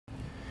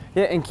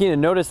Yeah, and Keenan,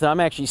 notice that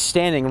I'm actually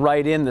standing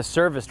right in the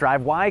service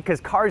drive. Why?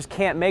 Because cars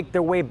can't make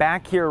their way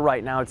back here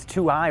right now. It's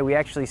too high. We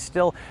actually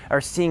still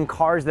are seeing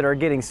cars that are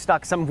getting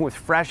stuck, some with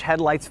fresh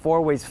headlights,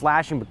 four-ways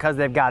flashing because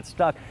they've got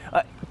stuck.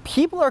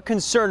 People are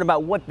concerned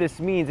about what this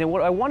means, and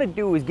what I want to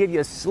do is give you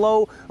a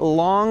slow,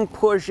 long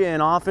push in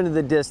off into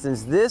the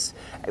distance. This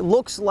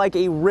looks like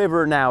a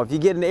river now. If you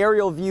get an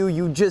aerial view,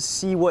 you just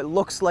see what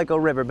looks like a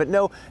river. But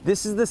no,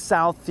 this is the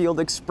Southfield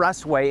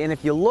Expressway, and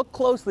if you look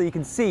closely, you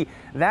can see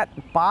that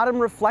bottom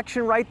reflection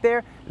right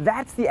there.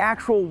 That's the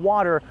actual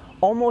water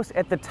almost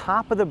at the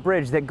top of the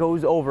bridge that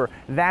goes over.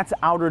 That's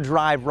Outer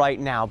Drive right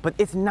now. But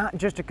it's not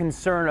just a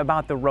concern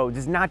about the roads.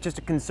 It's not just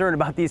a concern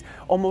about these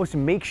almost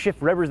makeshift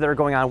rivers that are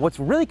going on. What's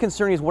really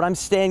concerning is what I'm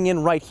standing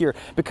in right here,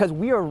 because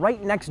we are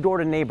right next door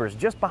to neighbors.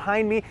 Just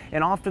behind me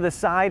and off to the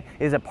side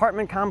is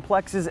apartment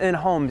complexes and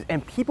homes.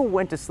 And people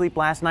went to sleep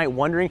last night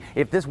wondering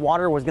if this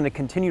water was going to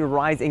continue to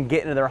rise and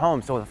get into their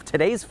homes. So if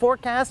today's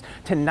forecast,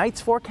 tonight's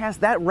forecast,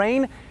 that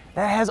rain,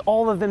 that has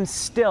all of them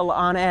still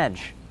on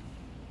edge.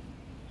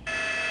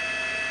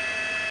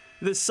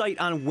 The sight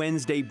on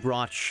Wednesday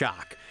brought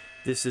shock.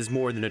 This is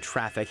more than a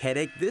traffic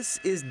headache. This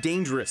is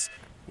dangerous.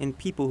 And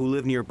people who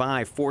live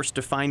nearby forced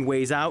to find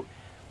ways out,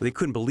 well, they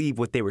couldn't believe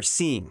what they were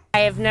seeing. I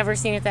have never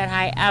seen it that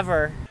high,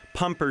 ever.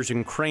 Pumpers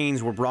and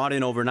cranes were brought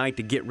in overnight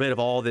to get rid of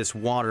all this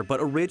water, but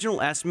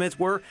original estimates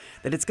were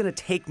that it's going to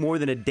take more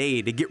than a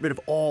day to get rid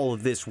of all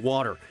of this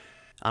water.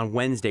 On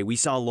Wednesday, we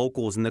saw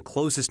locals in the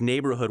closest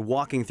neighborhood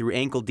walking through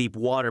ankle-deep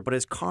water, but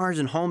as cars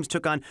and homes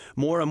took on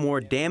more and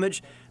more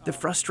damage, the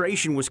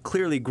frustration was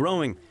clearly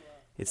growing.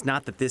 It's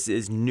not that this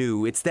is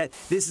new, it's that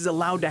this is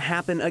allowed to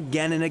happen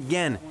again and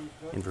again.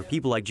 And for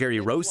people like Jerry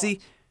Rossi,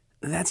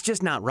 that's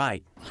just not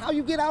right. How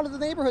you get out of the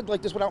neighborhood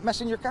like this without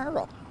messing your car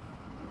up?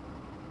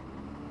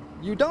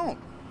 You don't.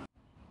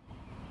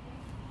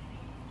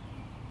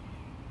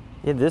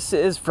 Yeah, this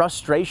is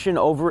frustration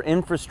over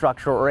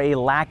infrastructure or a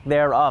lack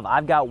thereof.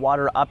 I've got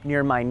water up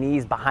near my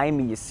knees. Behind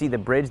me, you see the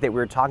bridge that we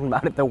were talking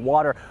about, the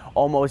water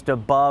almost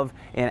above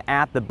and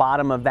at the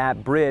bottom of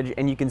that bridge.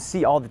 And you can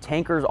see all the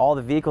tankers, all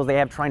the vehicles they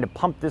have trying to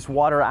pump this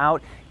water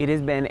out. It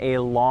has been a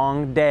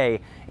long day,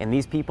 and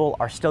these people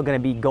are still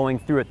going to be going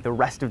through it the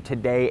rest of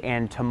today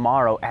and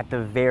tomorrow at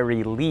the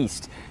very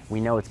least.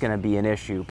 We know it's going to be an issue.